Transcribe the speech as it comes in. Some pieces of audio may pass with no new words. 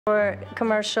For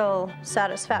commercial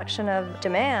satisfaction of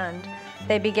demand,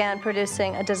 they began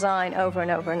producing a design over and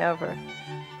over and over.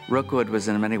 Rookwood was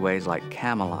in many ways like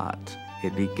Camelot.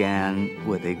 It began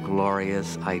with a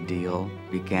glorious ideal,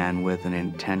 began with an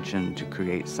intention to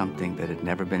create something that had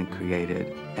never been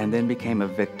created, and then became a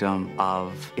victim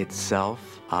of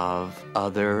itself, of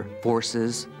other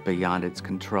forces beyond its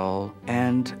control,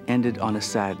 and ended on a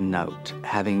sad note,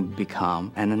 having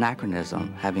become an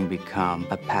anachronism, having become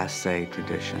a passé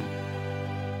tradition.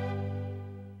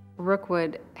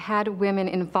 Rookwood had women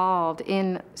involved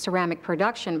in ceramic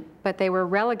production, but they were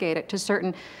relegated to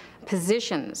certain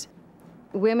positions.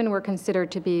 Women were considered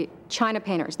to be china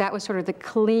painters. That was sort of the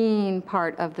clean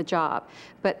part of the job.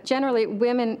 But generally,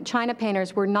 women china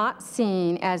painters were not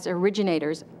seen as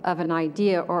originators of an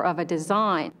idea or of a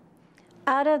design.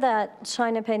 Out of that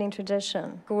china painting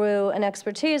tradition grew an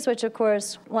expertise which, of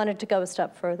course, wanted to go a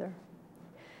step further.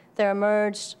 There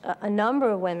emerged a number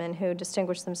of women who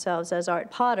distinguished themselves as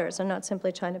art potters and not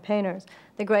simply china painters.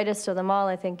 The greatest of them all,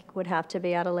 I think, would have to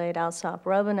be Adelaide Alsop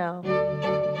Robineau.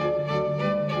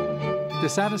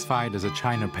 Dissatisfied as a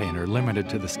china painter limited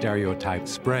to the stereotyped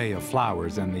spray of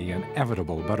flowers and the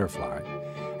inevitable butterfly,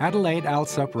 Adelaide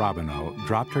Alsop Robineau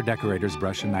dropped her decorator's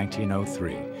brush in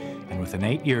 1903 and within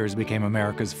 8 years became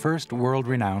America's first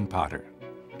world-renowned potter.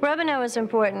 Robineau is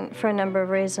important for a number of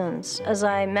reasons. As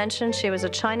I mentioned, she was a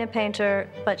china painter,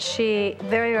 but she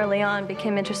very early on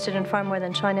became interested in far more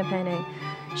than china painting.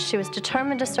 She was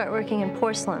determined to start working in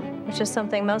porcelain, which is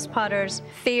something most potters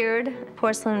feared,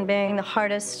 porcelain being the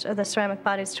hardest of the ceramic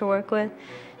bodies to work with.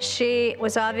 She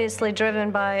was obviously driven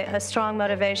by a strong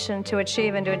motivation to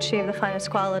achieve the finest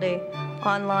quality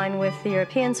on line with the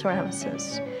European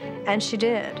ceramicists, and she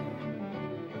did.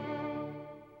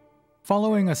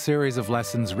 Following a series of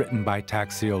lessons written by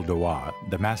Taxil Dewa,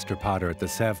 the master potter at the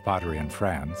Sèvres Pottery in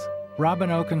France,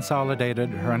 Robineau consolidated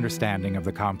her understanding of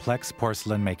the complex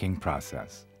porcelain-making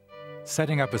process.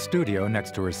 Setting up a studio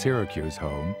next to her Syracuse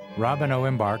home, Robineau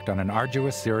embarked on an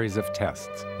arduous series of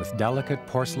tests with delicate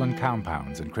porcelain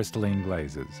compounds and crystalline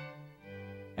glazes.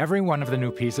 "Every one of the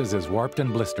new pieces is warped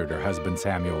and blistered," her husband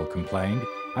Samuel complained.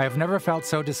 "I have never felt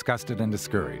so disgusted and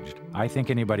discouraged. I think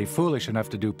anybody foolish enough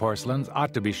to do porcelains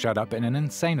ought to be shut up in an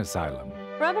insane asylum."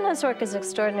 Robineau's work is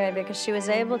extraordinary because she was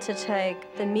able to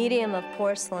take the medium of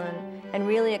porcelain and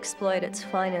really exploit its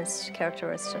finest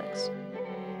characteristics.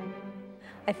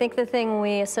 I think the thing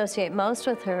we associate most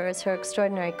with her is her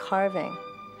extraordinary carving.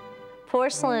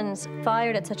 Porcelain's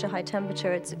fired at such a high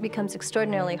temperature, it becomes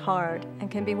extraordinarily hard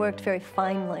and can be worked very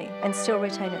finely and still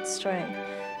retain its strength.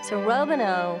 So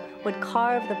Robineau would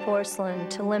carve the porcelain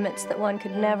to limits that one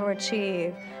could never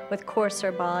achieve with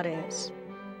coarser bodies.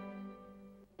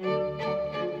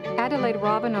 Adelaide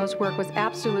Robineau's work was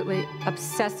absolutely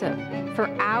obsessive. For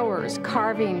hours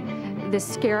carving this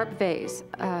scarab vase,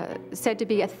 said to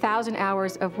be 1,000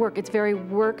 hours of work. It's very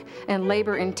work and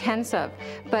labor intensive.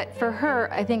 But for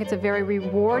her, I think it's a very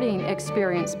rewarding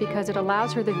experience because it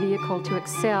allows her the vehicle to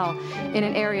excel in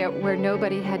an area where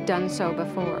nobody had done so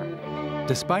before.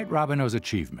 Despite Robineau's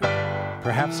achievement,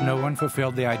 perhaps no one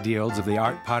fulfilled the ideals of the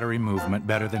art pottery movement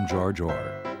better than George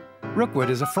Orr. "Rookwood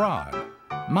is a fraud.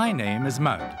 My name is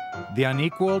Mud, the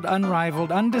unequaled,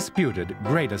 unrivaled, undisputed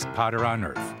greatest potter on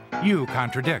earth. You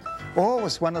contradict." Orr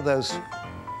was one of those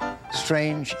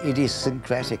strange,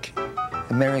 idiosyncratic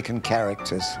American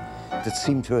characters that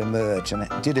seemed to emerge, and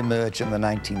it did emerge in the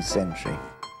 19th century.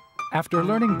 After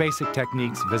learning basic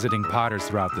techniques visiting potters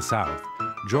throughout the South,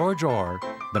 George Orr,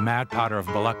 the mad potter of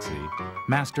Biloxi,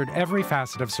 mastered every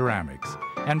facet of ceramics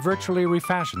and virtually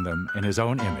refashioned them in his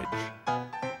own image.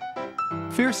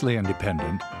 Fiercely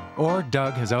independent, Orr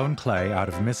dug his own clay out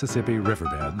of Mississippi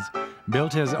riverbeds,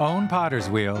 built his own potter's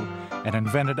wheel, and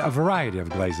invented a variety of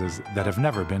glazes that have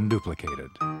never been duplicated.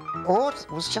 Orr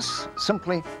was just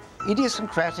simply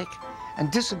idiosyncratic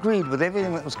and disagreed with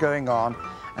everything that was going on,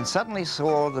 and suddenly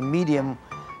saw the medium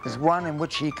as one in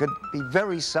which he could be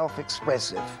very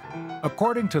self-expressive.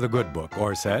 According to the good book,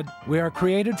 Orr said, "We are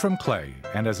created from clay,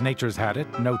 and as nature's had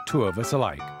it, no two of us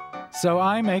alike. So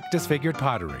I make disfigured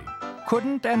pottery.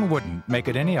 Couldn't and wouldn't make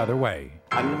it any other way."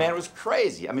 I mean, the man was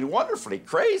crazy. I mean, wonderfully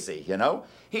crazy, you know?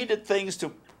 He did things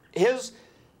to... His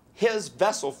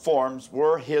vessel forms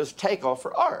were his takeoff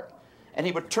for art. And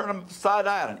he would turn them side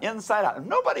out and inside out. And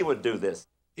nobody would do this.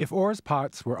 If Orr's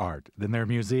pots were art, then their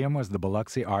museum was the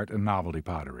Biloxi Art and Novelty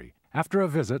Pottery. After a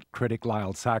visit, critic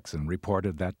Lyle Saxon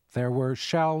reported that there were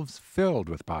shelves filled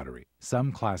with pottery,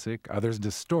 some classic, others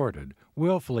distorted,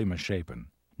 willfully misshapen.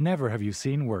 Never have you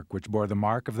seen work which bore the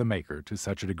mark of the maker to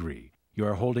such a degree. You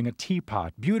are holding a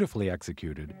teapot beautifully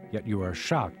executed, yet you are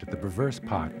shocked at the perverse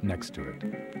pot next to it.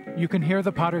 You can hear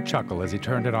the potter chuckle as he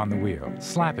turned it on the wheel,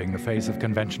 slapping the face of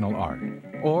conventional art,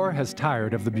 or has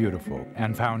tired of the beautiful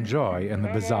and found joy in the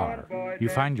bizarre. You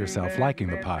find yourself liking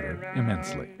the potter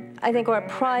immensely. I think Art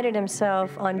prided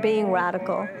himself on being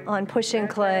radical, on pushing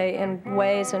clay in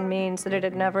ways and means that it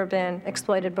had never been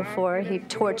exploited before. He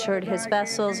tortured his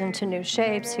vessels into new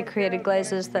shapes. He created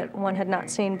glazes that one had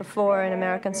not seen before in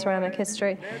American ceramic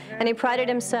history. And he prided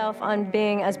himself on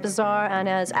being as bizarre and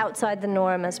as outside the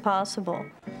norm as possible.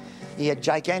 He had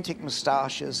gigantic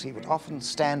moustaches. He would often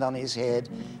stand on his head.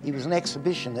 He was an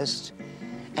exhibitionist.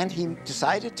 And he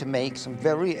decided to make some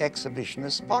very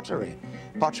exhibitionist pottery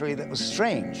that was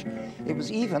strange. It was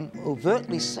even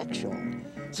overtly sexual.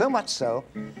 So much so,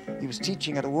 he was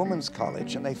teaching at a women's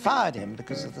college, and they fired him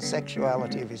because of the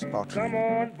sexuality of his pottery. Come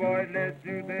on, boy, let's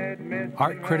do that.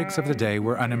 Art critics of the day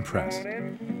were unimpressed.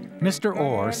 Mr.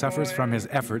 Orr suffers from his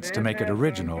efforts to make it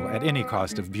original at any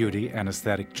cost of beauty and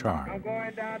aesthetic charm.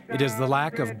 It is the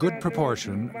lack of good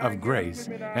proportion, of grace,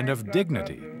 and of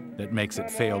dignity that makes it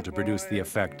fail to produce the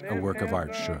effect a work of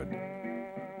art should.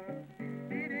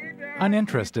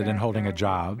 Uninterested in holding a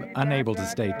job, unable to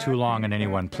stay too long in any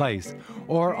one place,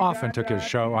 Orr often took his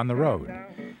show on the road.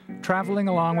 Traveling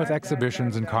along with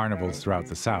exhibitions and carnivals throughout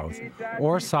the South,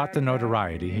 Orr sought the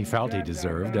notoriety he felt he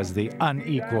deserved as the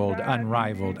unequaled,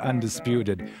 unrivaled,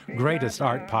 undisputed, greatest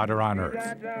art potter on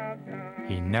earth.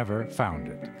 He never found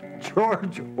it.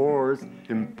 George Orr's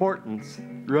importance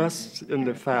rests in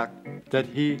the fact that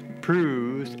he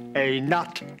proves a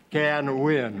nut can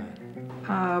win.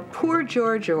 Poor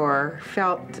George Orr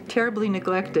felt terribly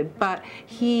neglected, but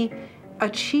he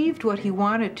achieved what he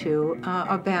wanted to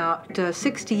about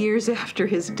 60 years after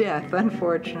his death,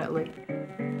 unfortunately.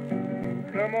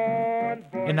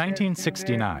 In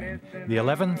 1969, the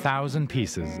 11,000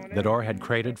 pieces that Orr had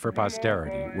created for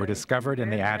posterity were discovered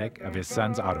in the attic of his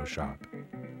son's auto shop.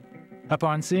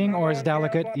 Upon seeing Orr's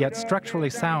delicate yet structurally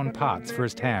sound pots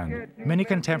firsthand, many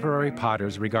contemporary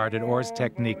potters regarded Orr's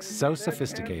techniques so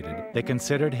sophisticated they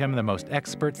considered him the most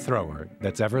expert thrower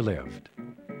that's ever lived.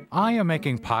 I am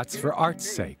making pots for art's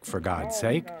sake, for God's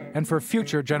sake, and for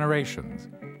future generations.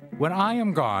 When I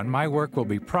am gone, my work will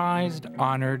be prized,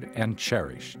 honored, and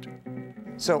cherished.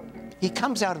 So he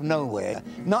comes out of nowhere,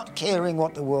 not caring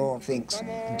what the world thinks,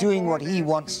 doing what he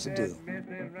wants to do.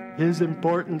 His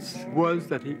importance was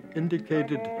that he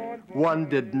indicated one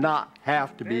did not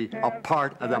have to be a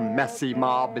part of the messy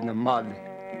mob in the mud.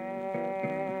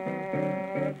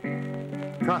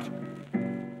 Cut.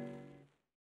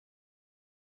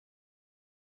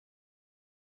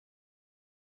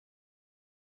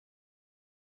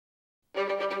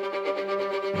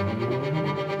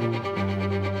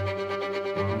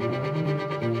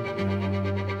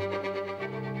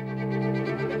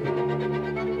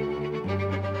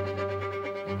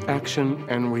 Action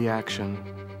and reaction.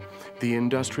 The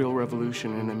Industrial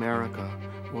Revolution in America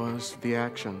was the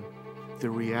action. The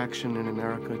reaction in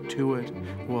America to it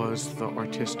was the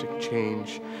artistic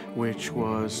change, which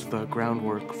was the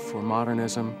groundwork for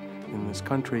modernism in this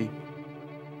country.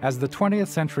 As the 20th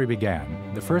century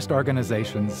began, the first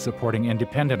organizations supporting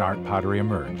independent art pottery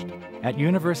emerged. At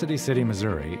University City,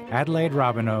 Missouri, Adelaide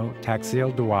Robineau,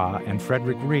 Taxil Duas, and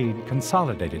Frederick Reed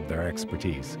consolidated their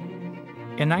expertise.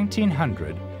 In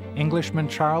 1900, Englishman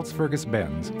Charles Fergus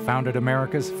Benz founded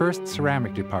America's first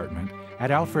ceramic department at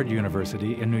Alfred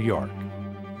University in New York.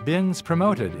 Benz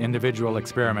promoted individual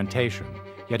experimentation,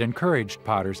 yet encouraged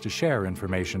potters to share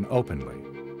information openly.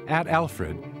 At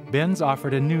Alfred, Benz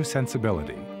offered a new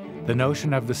sensibility, the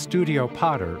notion of the studio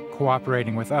potter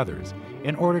cooperating with others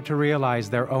in order to realize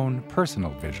their own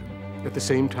personal vision. At the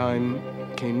same time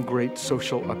came great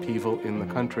social upheaval in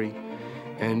the country,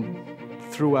 and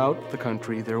throughout the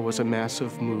country there was a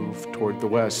massive move toward the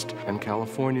West and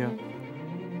California.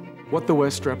 What the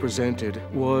West represented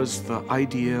was the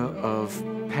idea of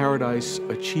paradise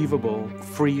achievable,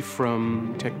 free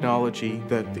from technology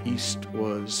that the East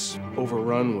was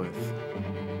overrun with.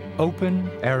 Open,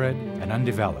 arid, and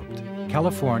undeveloped,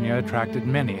 California attracted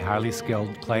many highly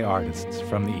skilled clay artists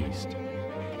from the East.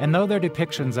 And though their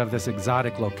depictions of this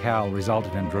exotic locale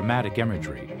resulted in dramatic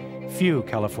imagery, few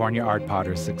California art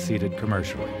potters succeeded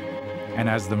commercially. And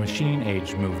as the machine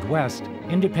age moved west,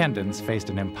 independence faced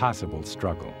an impossible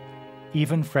struggle.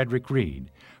 Even Frederick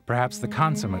Reed, perhaps the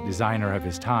consummate designer of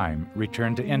his time,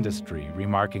 returned to industry,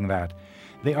 remarking that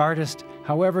the artist,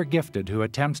 however gifted, who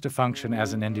attempts to function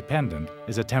as an independent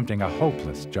is attempting a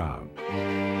hopeless job.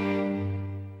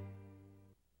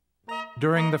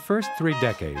 During the first 3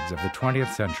 decades of the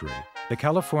 20th century, the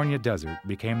California desert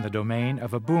became the domain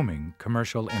of a booming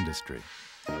commercial industry.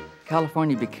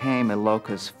 California became a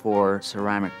locus for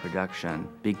ceramic production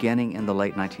beginning in the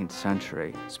late 19th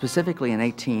century. Specifically in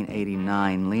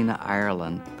 1889, Lena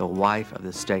Ireland, the wife of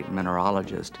the state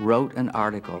mineralogist, wrote an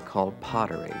article called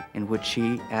Pottery, in which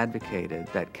she advocated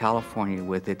that California,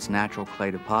 with its natural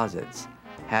clay deposits,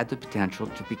 had the potential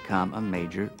to become a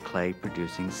major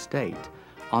clay-producing state,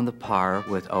 on the par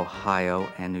with Ohio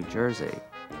and New Jersey.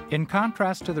 In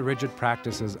contrast to the rigid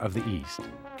practices of the East,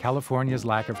 California's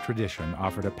lack of tradition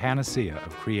offered a panacea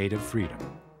of creative freedom.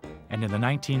 And in the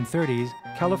 1930s,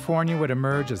 California would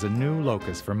emerge as a new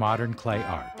locus for modern clay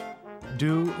art,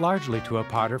 due largely to a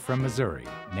potter from Missouri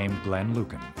named Glenn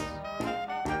Lukens.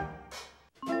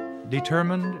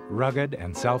 Determined, rugged,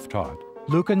 and self-taught,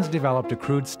 Lukens developed a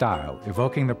crude style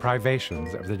evoking the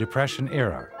privations of the Depression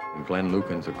era. Glenn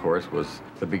Lukens, of course, was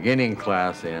the beginning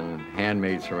class in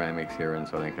handmade ceramics here in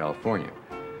Southern California.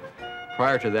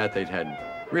 Prior to that, they'd had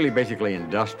really basically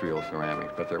industrial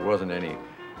ceramics, but there wasn't any.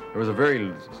 There was a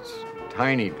very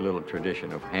tiny little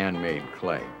tradition of handmade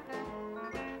clay.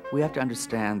 We have to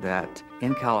understand that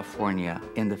in California,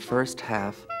 in the first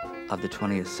half of the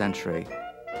 20th century,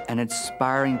 an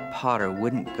inspiring potter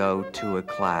wouldn't go to a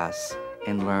class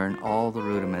and learn all the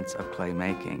rudiments of clay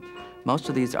making. Most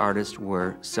of these artists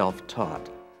were self-taught.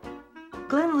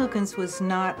 Glenn Lukens was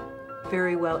not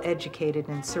very well educated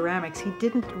in ceramics. He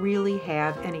didn't really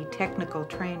have any technical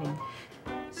training.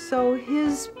 So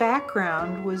his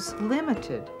background was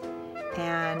limited,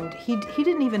 and he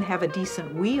didn't even have a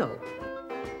decent wheel.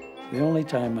 The only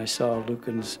time I saw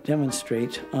Lukens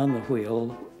demonstrate on the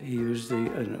wheel, he used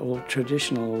an old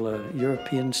traditional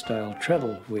European-style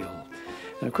treadle wheel.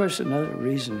 And of course, another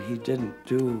reason he didn't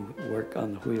do work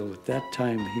on the wheel at that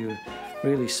time, he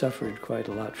really suffered quite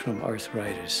a lot from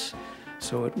arthritis.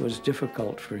 So it was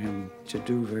difficult for him to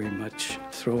do very much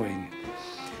throwing.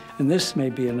 And this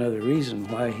may be another reason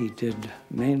why he did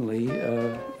mainly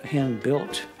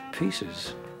hand-built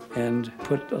pieces and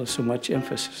put so much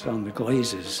emphasis on the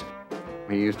glazes.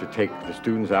 He used to take the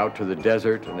students out to the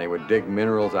desert, and they would dig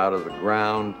minerals out of the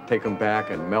ground, take them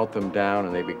back and melt them down,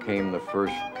 and they became the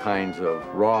first kinds of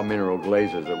raw mineral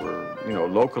glazes that were,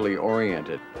 locally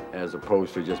oriented, as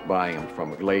opposed to just buying them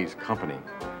from a glaze company.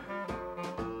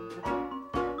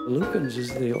 Lukens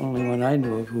is the only one I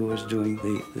knew of who was doing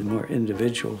the more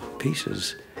individual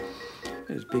pieces.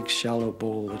 This big shallow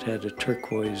bowl that had a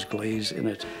turquoise glaze in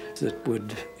it that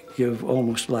would give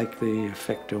almost like the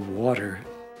effect of water.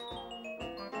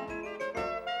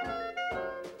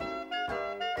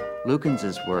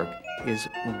 Lukens's work is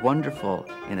wonderful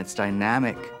in its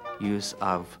dynamic use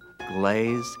of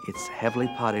glaze, its heavily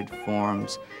potted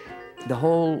forms. The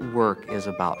whole work is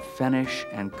about finish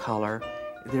and color.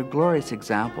 They're glorious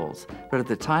examples, but at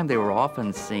the time they were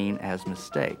often seen as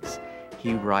mistakes.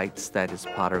 He writes that his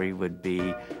pottery would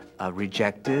be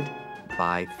rejected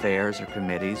by fairs or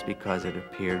committees because it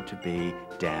appeared to be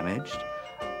damaged.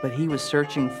 But he was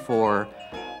searching for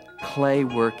clay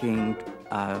working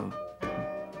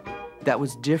that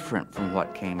was different from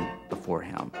what came before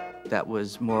him, that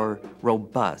was more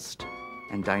robust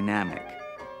and dynamic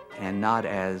and not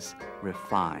as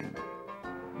refined.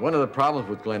 One of the problems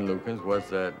with Glenn Lukens was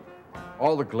that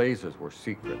all the glazes were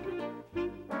secret.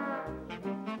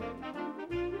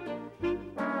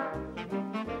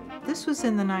 This was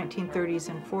in the 1930s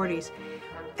and 40s,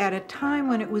 at a time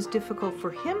when it was difficult for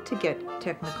him to get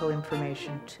technical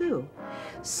information too,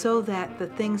 so that the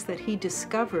things that he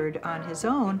discovered on his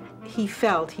own, he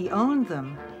felt he owned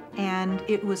them, and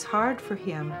it was hard for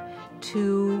him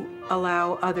to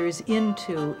allow others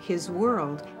into his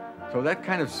world. So that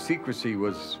kind of secrecy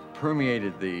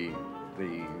permeated the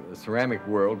ceramic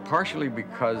world, partially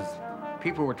because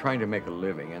people were trying to make a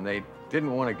living and they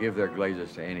didn't want to give their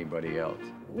glazes to anybody else.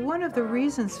 One of the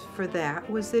reasons for that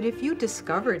was that if you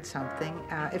discovered something,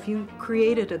 if you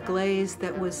created a glaze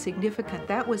that was significant,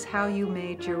 that was how you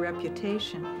made your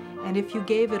reputation. And if you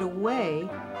gave it away,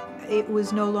 it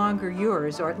was no longer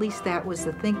yours, or at least that was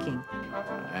the thinking.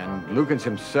 And Lukens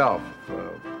himself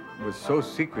was so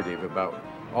secretive about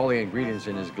all the ingredients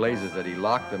in his glazes that he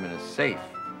locked them in a safe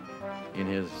in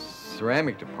his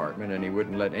ceramic department, and he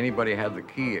wouldn't let anybody have the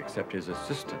key except his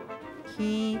assistant.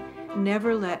 He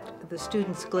never let the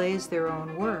students glaze their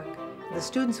own work. The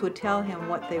students would tell him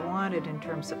what they wanted in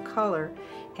terms of color,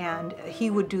 and he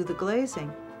would do the glazing.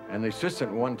 And the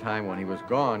assistant one time when he was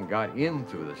gone got in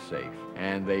through the safe,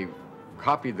 and they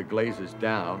copied the glazes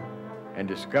down and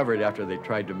discovered after they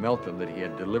tried to melt them that he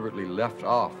had deliberately left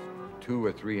off 2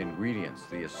 or 3 ingredients,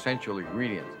 the essential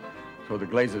ingredients, so the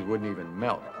glazes wouldn't even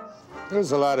melt.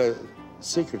 There's a lot of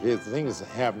secretive things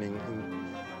happening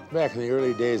back in the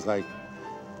early days, like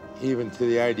even to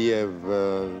the idea of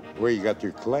where you got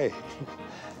your clay.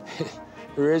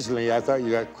 Originally, I thought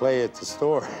you got clay at the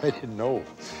store. I didn't know,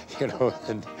 you know,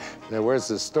 and now where's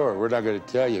the store? We're not going to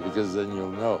tell you because then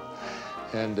you'll know.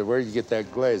 And where you get that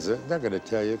glaze, they're not going to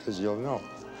tell you because you'll know.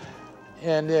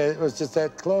 And it was just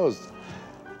that closed.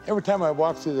 Every time I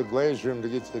walk through the glaze room to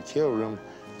get to the kill room,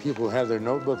 people have their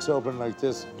notebooks open like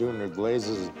this, doing their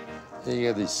glazes. And you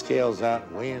have these scales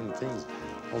out, weighing things,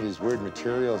 all these weird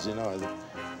materials, you know.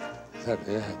 I thought,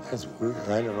 yeah, that's weird.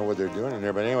 I don't know what they're doing in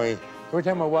there, but anyway, every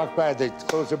time I walk by, they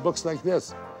close their books like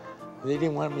this. They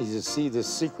didn't want me to see the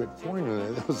secret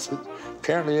formula that was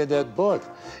apparently in that book.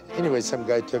 Anyway, some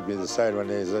guy took me to the side one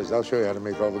day and says, I'll show you how to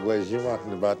make all the glazes you want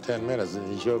in about 10 minutes.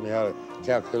 And he showed me how to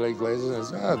calculate glazes, and I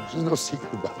said, oh, there's no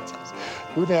secret about this.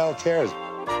 Who the hell cares?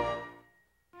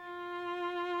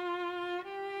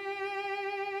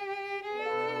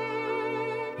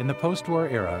 In the post-war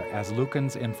era, as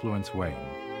Lucan's influence waned,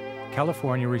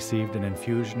 California received an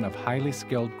infusion of highly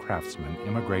skilled craftsmen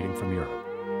immigrating from Europe,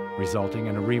 resulting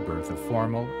in a rebirth of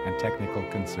formal and technical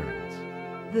concerns.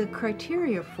 The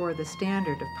criteria for the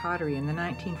standard of pottery in the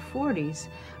 1940s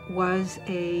was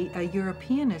a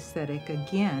European aesthetic,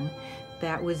 again,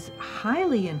 that was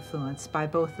highly influenced by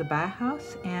both the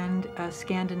Bauhaus and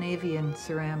Scandinavian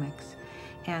ceramics.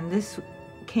 And this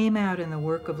came out in the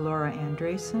work of Laura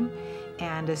Andresen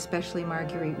and especially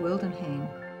Marguerite Wildenhain.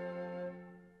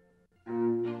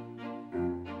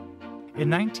 In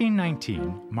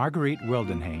 1919, Marguerite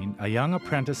Wildenhain, a young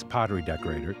apprentice pottery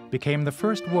decorator, became the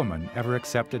first woman ever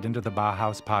accepted into the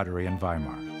Bauhaus pottery in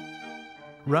Weimar.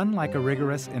 Run like a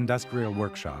rigorous industrial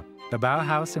workshop, the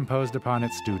Bauhaus imposed upon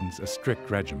its students a strict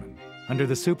regimen. Under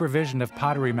the supervision of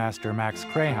pottery master Max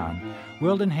Crahan,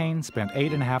 Wildenhain spent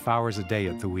 8.5 hours a day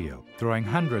at the wheel, throwing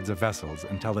hundreds of vessels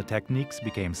until the techniques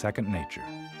became second nature.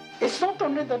 It's not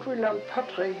only that we learn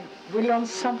pottery, we learn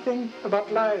something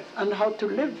about life and how to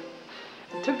live.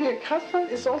 To be a craftsman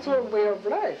is also a way of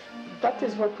life. That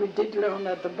is what we did learn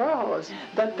at the Bauhaus,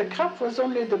 that the craft was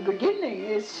only the beginning.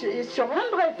 It's your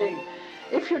handwriting.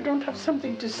 If you don't have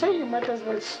something to say, you might as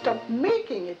well stop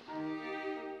making it.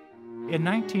 In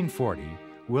 1940,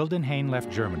 Wildenhain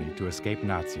left Germany to escape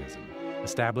Nazism,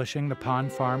 establishing the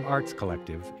Pond Farm Arts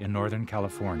Collective in Northern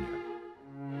California.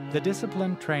 The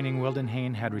disciplined training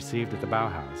Wildenhain had received at the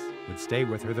Bauhaus would stay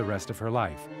with her the rest of her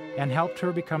life and helped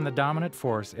her become the dominant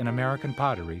force in American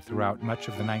pottery throughout much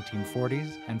of the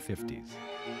 1940s and 50s.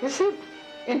 You see,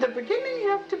 in the beginning you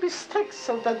have to be strict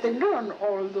so that they learn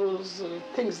all those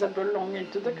things that belong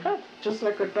into the craft, just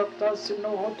like a doctor has to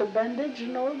know how to bandage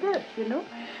and all that, you know.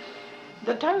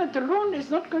 The talent alone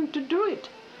is not going to do it.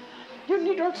 You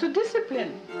need also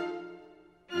discipline.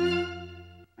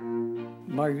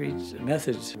 Marguerite's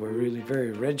methods were really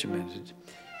very regimented.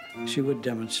 She would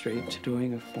demonstrate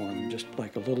doing a form just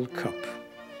like a little cup.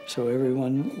 So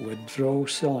everyone would throw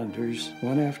cylinders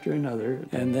one after another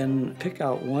and then pick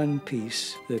out one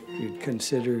piece that you'd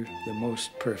consider the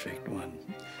most perfect one.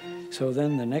 So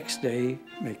then the next day,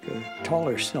 make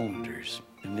taller cylinders.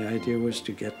 And the idea was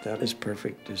to get that as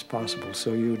perfect as possible.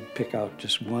 So you'd pick out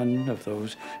just one of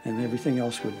those, and everything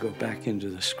else would go back into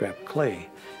the scrap clay.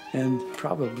 And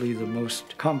probably the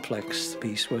most complex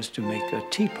piece was to make a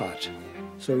teapot.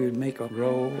 So you'd make a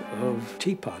row of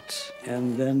teapots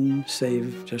and then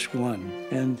save just one.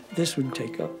 And this would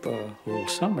take up a whole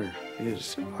summer.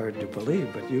 It's hard to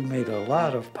believe, but you made a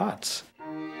lot of pots.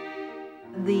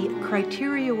 The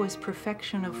criteria was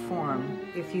perfection of form.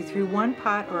 If you threw one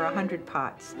pot or 100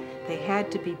 pots, they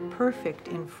had to be perfect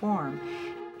in form.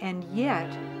 And yet,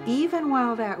 even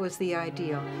while that was the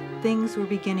ideal, things were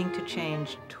beginning to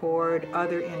change toward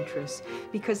other interests.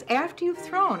 Because after you've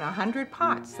thrown 100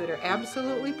 pots that are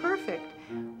absolutely perfect,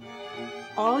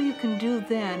 all you can do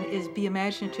then is be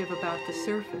imaginative about the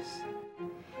surface.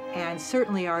 And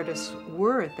certainly artists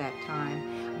were at that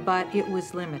time, but it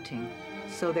was limiting.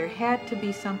 So there had to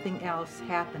be something else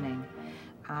happening.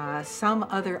 Some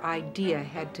other idea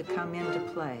had to come into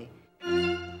play.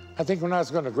 I think when I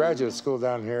was going to graduate school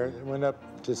down here, I went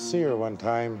up to see her one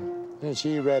time, and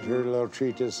she read her little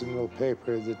treatise in a little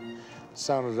paper that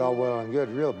sounded all well and good,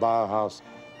 real Bauhaus.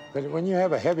 But when you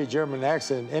have a heavy German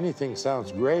accent, anything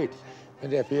sounds great.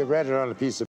 And if you read it on a piece of